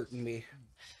is hurting me.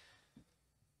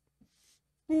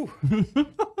 Ooh.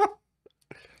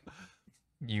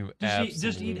 You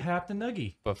Just eat half the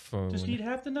nuggie. buffoon. Just eat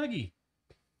half the nuggie.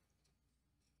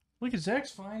 Look at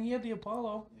Zach's fine. He had the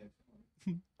Apollo.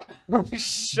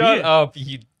 Shut Be up,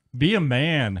 you Be a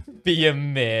man. be a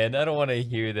man. I don't want to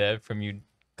hear that from you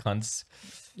cunts.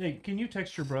 Hey, can you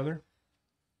text your brother?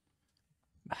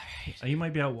 You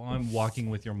might be out while I'm walking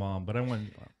with your mom, but I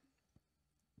want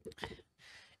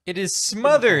It is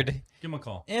smothered give him a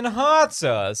call. in hot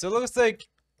sauce. It looks like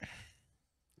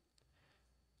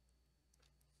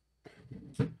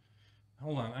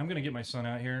Hold on, I'm gonna get my son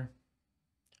out here.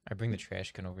 I bring the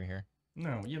trash can over here.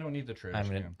 No, you don't need the trash I'm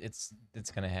gonna. can. It's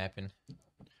gonna happen.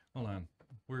 Hold on,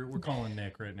 we're calling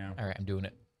Nick right now. All right, I'm doing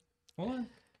it. Hold on,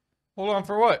 Hold on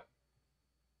for what?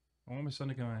 I want my son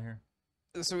to come out here.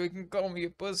 So he can call me a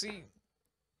pussy.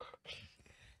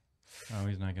 Oh,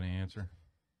 he's not gonna answer.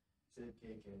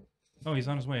 Oh, he's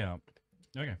on his way out.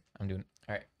 Okay, I'm doing it.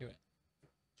 All right, do it.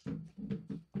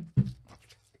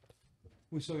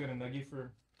 we still got a nuggie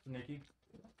for Nikki.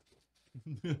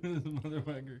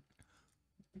 Motherfucker.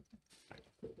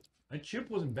 That chip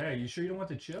wasn't bad. You sure you don't want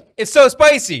the chip? It's so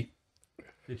spicy.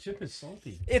 The chip is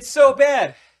salty. It's so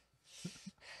bad.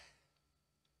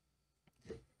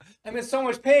 I'm in so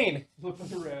much pain. Flip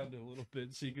it around a little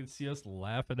bit so you can see us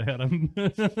laughing at him.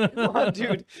 Come on,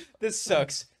 dude. This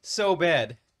sucks so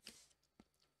bad.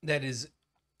 That is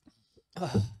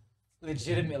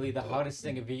legitimately the hottest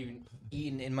thing I've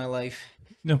eaten in my life.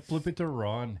 No, flip it to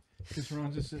Ron. Because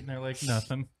Ron's just sitting there like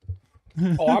nothing.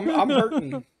 Oh, I'm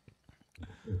hurting.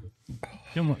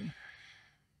 Come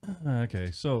on.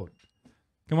 Okay, so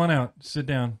come on out. Sit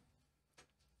down.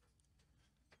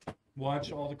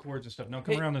 Watch all the cords and stuff. Now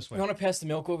come Hey, around this way. You want to pass the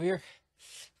milk over here?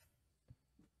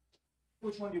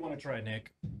 Which one do you want to try,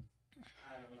 Nick?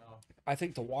 I don't know. I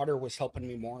think the water was helping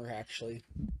me more, actually.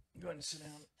 Go ahead and sit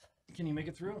down. Can you make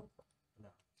it through? No.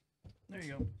 There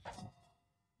you go.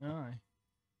 All right.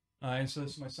 All right, so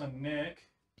this is my son, Nick.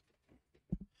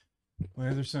 My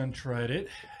other son tried it.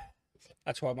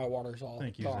 That's why my water's all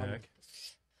Thank you, gone. Zach.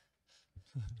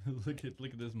 look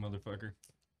at this motherfucker.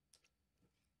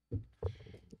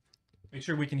 Make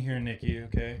sure we can hear Nikki,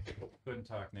 okay? Go ahead and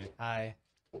talk, Nick. Hi.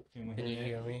 Can we Can you Nick?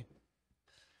 hear me?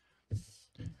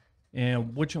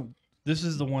 And which one? This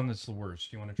is the one that's the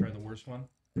worst. Do you want to try the worst one?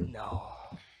 No.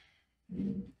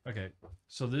 Okay.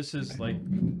 So this is like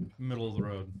middle of the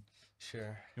road.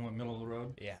 Sure. You want middle of the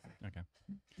road? Yeah. Okay.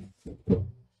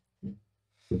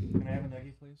 Can I have a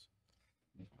nuggie, please?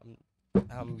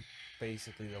 I'm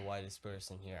basically the whitest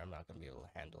person here. I'm not gonna be able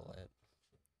to handle it.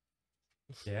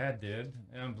 Dad did.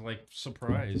 I'm like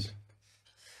surprised.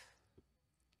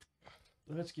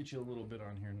 Let's get you a little bit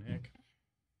on here, Nick.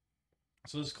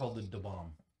 So this is called the Da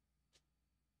Bomb.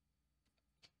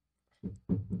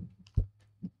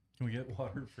 Can we get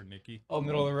water for Nikki? Oh,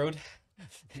 middle of the road.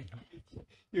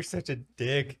 You're such a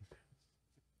dick.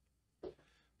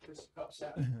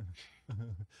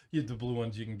 You the blue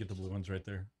ones. You can get the blue ones right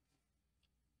there.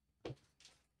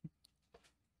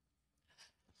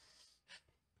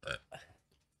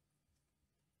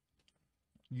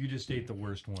 You just ate the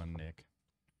worst one, Nick.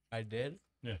 I did?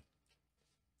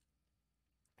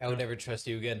 I would never trust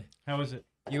you again. How is it?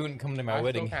 You wouldn't come to my I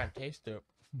wedding. still can't taste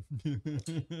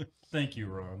it. Thank you,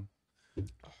 Ron. There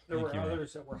Thank were you, Ron.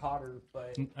 others that were hotter,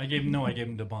 but I gave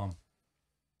him Da Bomb.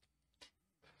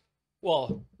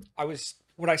 well,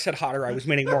 when I said hotter, I was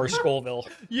meaning more Scoville.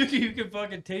 You can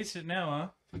fucking taste it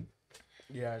now,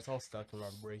 Yeah, it's all stuck in our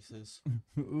braces.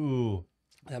 huh? Ooh.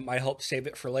 That might help save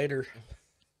it for later.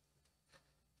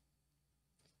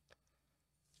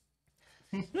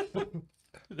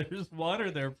 There's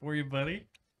water there for you, buddy.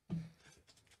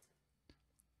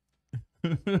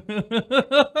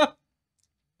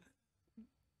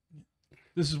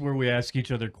 This is where we ask each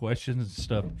other questions and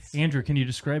stuff. Andrew, can you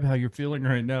describe how you're feeling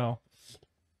right now?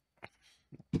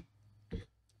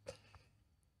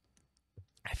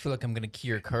 I feel like I'm gonna key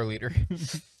your car later.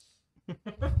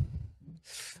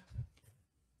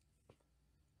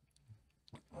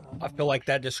 I feel like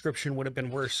that description would have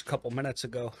been worse a couple minutes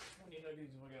ago. How many nuggies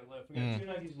we got left? We got 2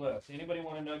 nuggies left. Anybody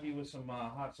want a nuggie with some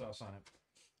hot sauce on it?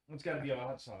 It's got to be a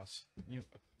hot sauce. You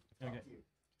okay?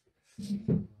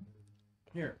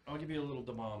 Here, I'll give you a little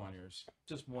bomb on yours.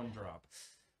 Just 1 drop.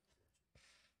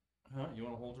 Huh? You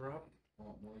want a whole drop?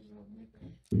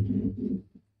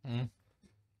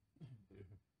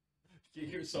 Get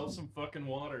yourself some fucking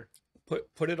water.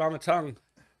 Put it on the tongue.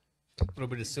 A little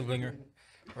bit of Silvinger.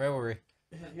 Right where we.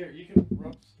 Here, you can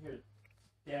rub. Here,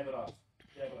 dab it off.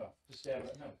 Dab it off. Just dab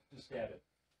it. No, just dab it.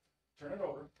 Turn it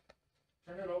over.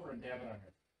 Turn it over and dab it on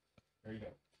here. There you go.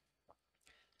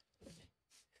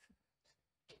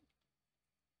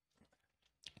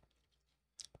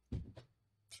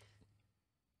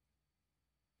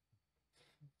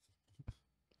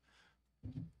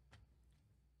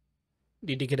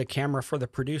 Need to get a camera for the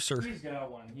producer. He's got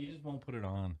one. He just won't put it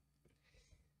on.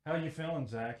 How you feeling,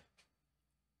 Zach?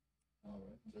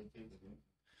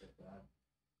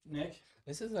 Nick?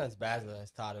 This isn't as bad as I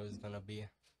thought it was gonna be.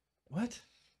 What?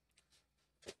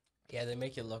 Yeah, they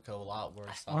make it look a lot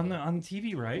worse. On the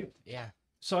TV, right? Yeah.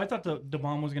 So I thought the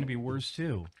bomb was going to be worse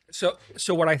too. So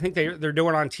what I think they're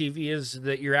doing on TV is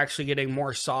that you're actually getting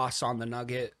more sauce on the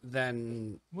nugget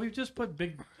than. We've just put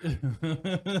big.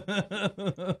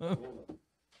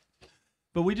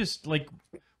 But we just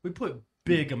we put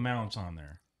big amounts on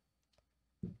there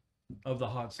of the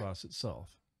hot sauce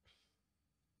itself.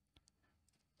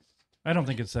 I don't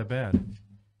think it's that bad.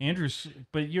 Andrew's,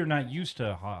 but you're not used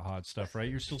to hot stuff, right?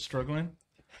 You're still struggling?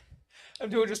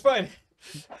 I'm doing just fine.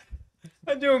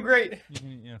 I'm doing great.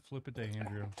 Yeah, flip it to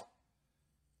Andrew.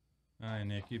 All right,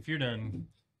 Nick, if you're done,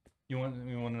 you want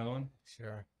another one?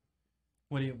 Sure.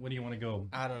 What do you want to go?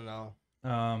 I don't know.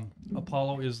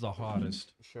 Apollo is the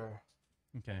hottest. Sure.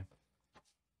 Okay.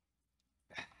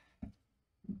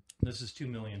 This is 2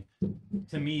 million.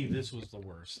 To me, this was the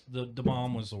worst. The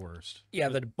bomb was the worst. Yeah,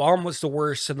 the bomb was the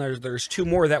worst, and there's 2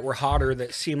 more that were hotter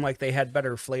that seemed like they had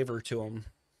better flavor to them.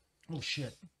 Oh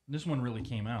shit! This one really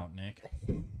came out, Nick.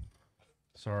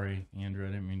 Sorry, Andrew. I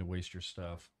didn't mean to waste your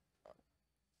stuff.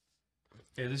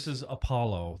 Okay, this is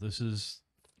Apollo. This is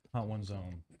Hot One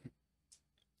Zone.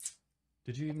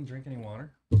 Did you even drink any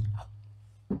water?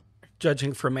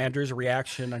 Judging from Andrew's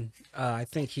reaction, and I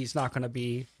think he's not going to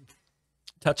be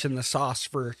touching the sauce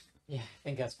for. Yeah, I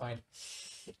think that's fine.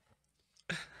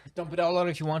 Dump it all out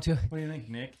if you want to. What do you think,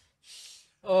 Nick?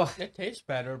 Oh, It tastes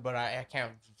better, but I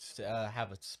can't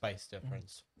have a spice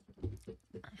difference.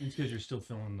 It's because you're still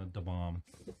feeling the bomb.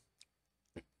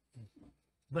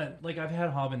 But I've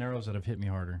had habaneros that have hit me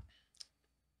harder.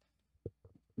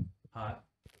 Hot.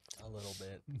 A little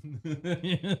bit.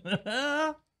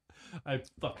 I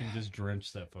fucking just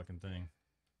drenched that fucking thing.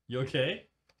 You okay?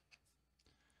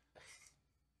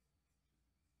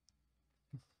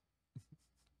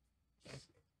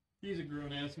 He's a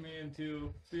grown ass man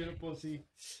too. Being a pussy.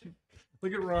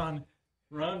 Look at Ron.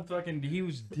 Ron fucking, he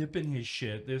was dipping his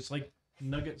shit. There's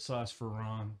nugget sauce for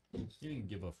Ron. He didn't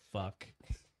give a fuck.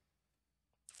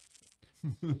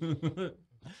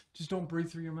 Just don't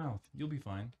breathe through your mouth. You'll be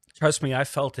fine. Trust me, I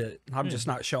felt it. I'm just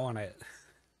not showing it.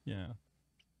 Yeah.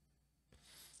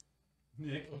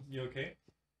 Nick, you okay?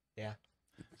 Yeah.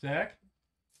 Zach?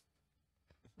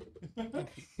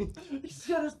 He's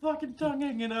got his fucking tongue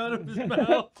hanging out of his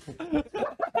mouth.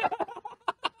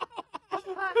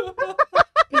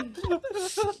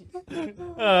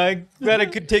 I bet I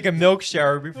could take a milk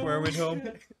shower before I went home.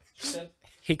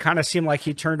 He kind of seemed like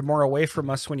he turned more away from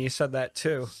us when you said that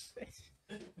too.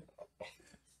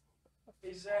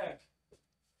 Hey, Zach.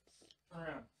 Turn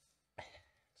around.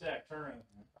 Zach, turn around.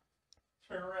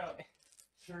 Turn around.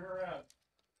 Turn around.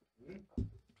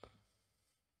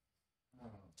 Oh,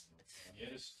 yeah,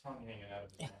 his tongue hanging out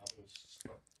of his mouth. It was just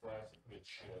classic good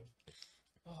shit.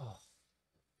 Oh.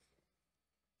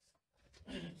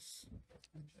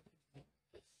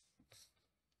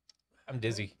 I'm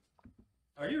dizzy.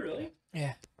 Are you really?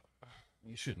 Yeah.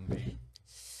 You shouldn't be.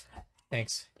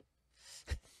 Thanks.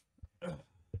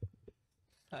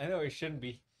 I know I shouldn't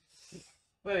be,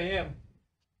 but I am.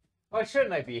 Why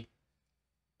shouldn't I be?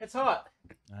 It's hot.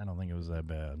 I don't think it was that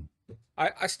bad.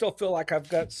 I still feel like I've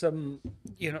got some,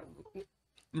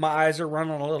 my eyes are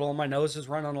running a little, my nose is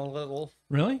running a little.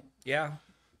 Really? Yeah.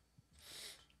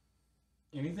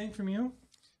 Anything from you?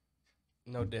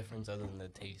 No difference other than the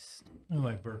taste. Oh,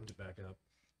 I burped it back up.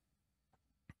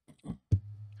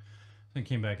 It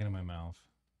came back into my mouth.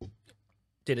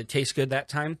 Did it taste good that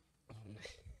time?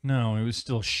 No, it was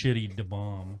still shitty to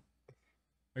bomb.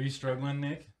 Are you struggling,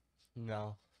 Nick?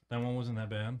 No, That one wasn't that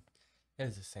bad.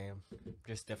 it's the same,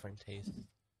 just different taste.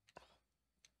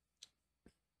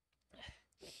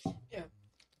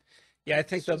 Yeah, I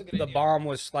think This was a good the idea. bomb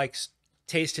was like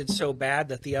tasted so bad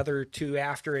that the other two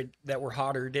after it that were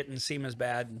hotter didn't seem as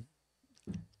bad.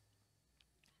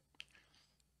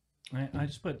 I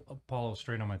just put Apollo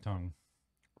straight on my tongue.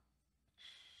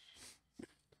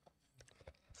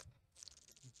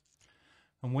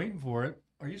 I'm waiting for it.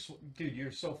 Are you, dude?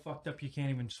 You're so fucked up. You can't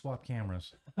even swap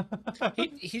cameras.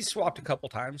 He swapped a couple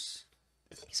times.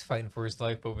 He's fighting for his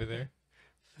life over there.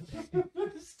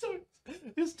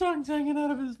 His tongue's hanging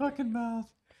out of his fucking mouth.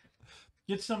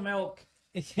 Get some milk.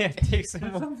 Yeah, take some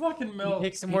Get more. some fucking milk.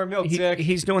 Take some more milk, He- Zach.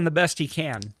 he's doing the best he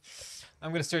can.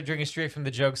 I'm gonna start drinking straight from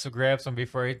the jug, so grab some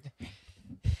before I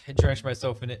drench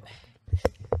myself in it.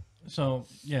 So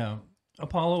yeah,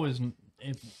 Apollo is.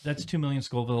 That's 2 million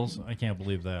Scovilles. I can't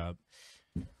believe that.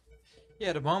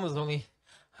 Yeah, the bomb was only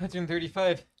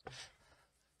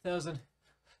 135,000.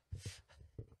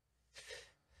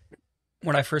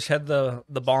 When I first had the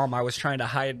bomb, I was trying to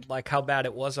hide like how bad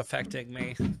it was affecting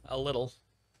me a little.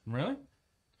 Really?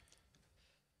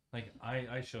 Like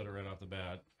I showed it right off the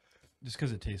bat, just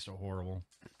because it tasted horrible,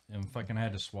 and fucking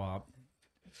had to swap.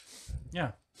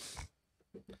 Yeah.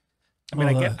 I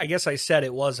mean, Well, I guess I said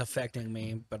it was affecting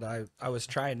me, but I was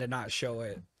trying to not show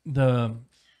it. the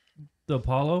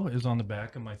Apollo is on the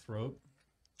back of my throat,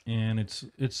 and it's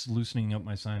loosening up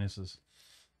my sinuses.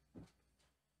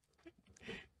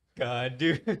 God,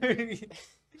 dude.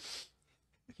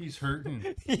 He's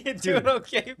hurting. You doing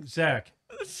okay? Zach,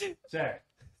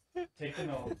 take the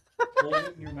milk. Hold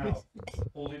it in your mouth.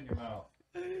 Hold it in your mouth.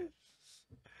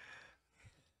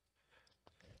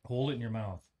 Hold it in your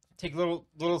mouth. Take little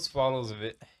swallows of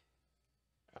it.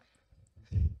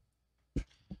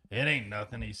 It ain't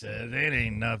nothing, he says. It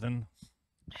ain't nothing.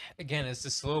 Again, it's a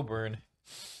slow burn.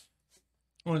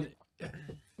 Well, I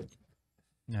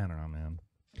don't know, man.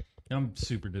 I'm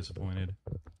super disappointed.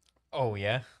 Oh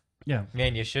yeah, Yeah.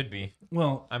 man, you should be.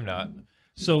 Well, I'm not.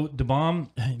 so the bomb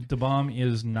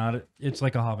is not. It's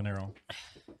like a habanero.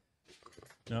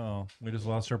 Uh-oh, we just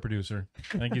lost our producer.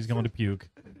 I think he's going to puke.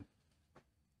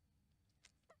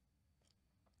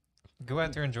 Go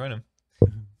out there and join him.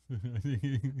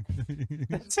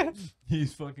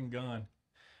 He's fucking gone.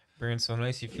 Burns so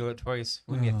nice you feel it twice.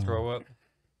 Wouldn't you throw up?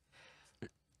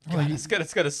 Well, God, you- it's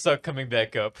gotta suck coming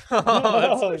back up.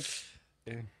 That's-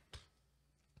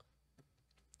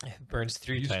 It burns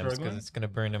 3 You times because struggling? it's gonna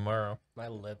burn tomorrow. My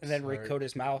lips. And then hurt. recoat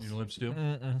his mouth. Your lips do.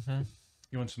 Mm-hmm.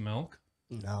 You want some milk?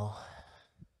 No,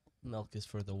 milk is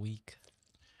for the weak.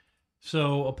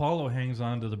 So Apollo hangs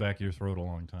on to the back of your throat a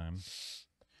long time.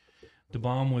 The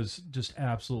bomb was just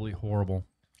absolutely horrible,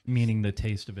 meaning the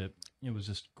taste of it. It was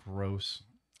just gross.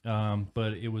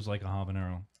 But it was like a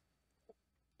habanero.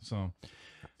 So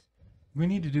we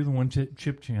need to do the one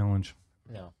chip challenge.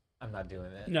 No, I'm not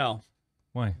doing that. No,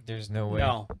 Why? There's no way.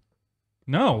 no.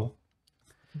 No.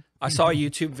 I saw a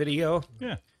YouTube video.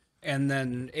 Yeah. And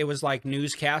then it was like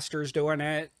newscasters doing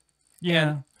it.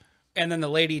 Yeah. And then the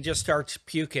lady just starts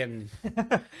puking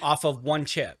off of one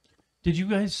chip. Did you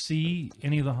guys see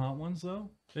any of the hot ones though?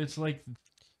 It's like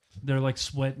they're like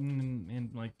sweating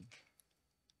and like.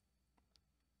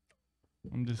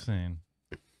 I'm just saying.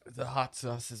 The hot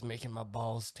sauce is making my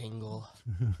balls tingle.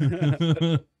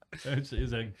 Is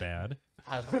that bad?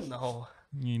 I don't know.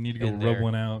 You need to go Been rub there.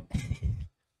 one out.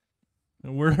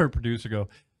 Where'd our producer go?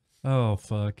 Oh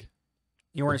fuck!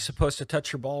 You weren't supposed to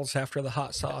touch your balls after the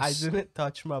hot sauce. I didn't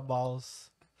touch my balls.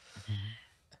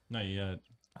 Not yet.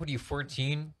 What are you,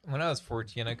 14? When I was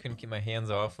 14, I couldn't keep my hands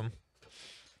off them.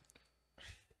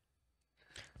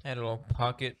 I had a little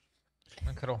pocket.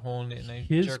 I cut a hole in it and I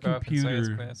His jerk off in science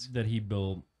computer class. that he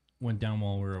built went down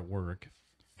while we were at work.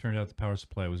 Turned out the power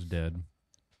supply was dead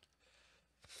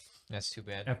That's too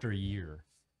bad. At after a year.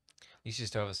 least you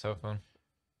still have a cell phone.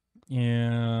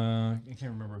 Yeah, I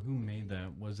can't remember who made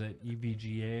that. Was it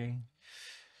EVGA?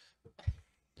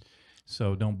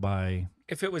 So don't buy.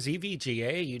 If it was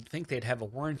EVGA, you'd think they'd have a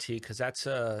warranty because that's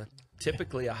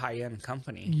typically a high-end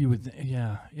company. You would,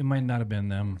 yeah. It might not have been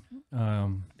them.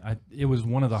 It was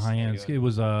one of the high ends. It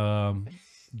was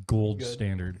gold Good.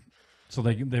 standard. So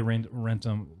they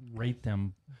rate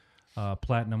them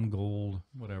platinum, gold,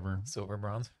 whatever, Silver,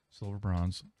 bronze. silver,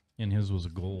 bronze, and his was a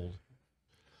gold.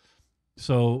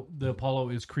 So the Apollo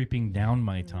is creeping down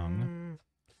my tongue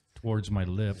towards my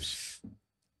lips.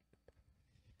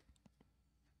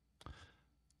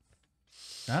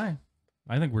 Hi,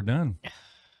 I think we're done.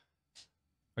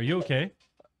 Are you okay?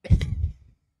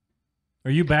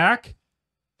 Are you back?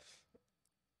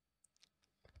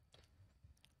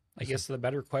 I guess the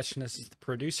better question is the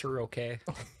producer okay?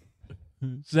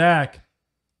 Zach.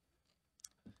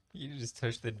 You just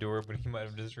touched the door, but he might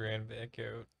have just ran back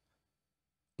out.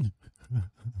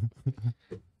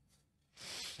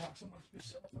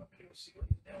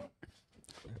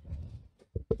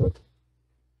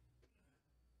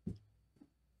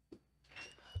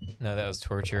 No, that was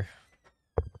torture.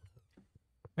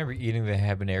 Remember eating the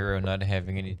habanero, not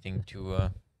having anything to,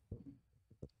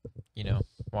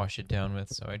 wash it down with,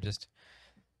 so I just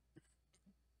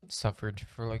suffered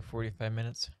for like 45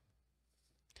 minutes.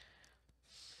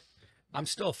 I'm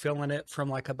still feeling it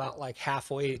from about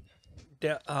halfway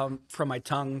from my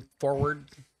tongue forward.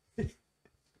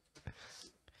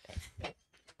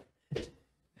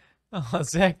 Oh,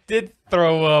 Zach did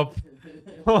throw up.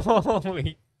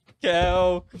 Holy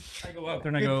cow. I go out there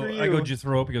and I Good go, for I go, you. did you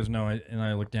throw up? He goes, no. And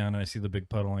I look down and I see the big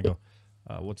puddle and I go,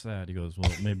 what's that? He goes,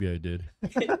 well, maybe I did.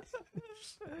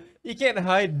 You can't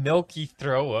hide milky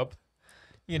throw up.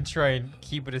 You can try and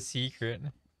keep it a secret.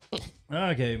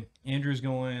 Okay, Andrew's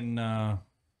going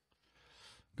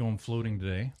floating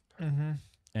today, Mm-hmm.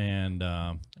 and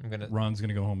I'm gonna. Ron's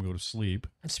gonna go home and go to sleep. Do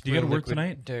you spray gotta work liquid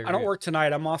tonight? diarrhea. I don't work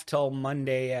tonight. I'm off till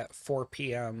Monday at 4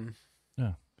 p.m.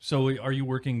 Yeah. So are you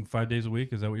working 5 days a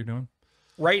week? Is that what you're doing?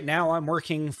 Right now, I'm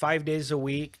working 5 days a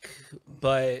week,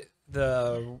 but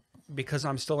because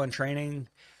I'm still in training,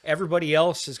 everybody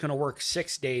else is going to work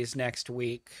 6 days next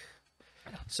week,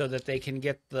 so that they can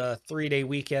get the 3-day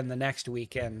weekend the next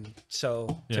weekend.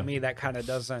 So Yeah. to me, that kind of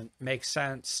doesn't make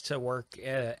sense to work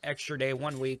an extra day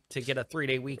one week to get a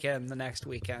 3-day weekend the next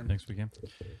weekend. Next weekend.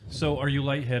 So are you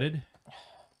lightheaded?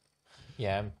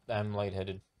 Yeah, I'm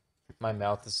lightheaded. My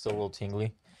mouth is still a little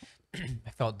tingly. I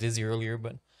felt dizzy earlier,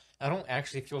 but I don't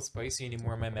actually feel spicy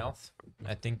anymore in my mouth.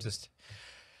 I think just.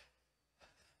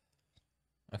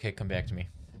 Okay, come back to me.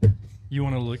 You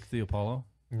want to lick the Apollo?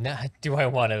 Nah, do I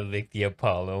want to lick the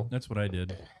Apollo? That's what I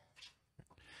did.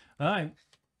 All right,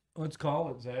 let's call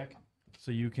it, Zach.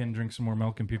 So you can drink some more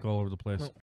milk and puke all over the place.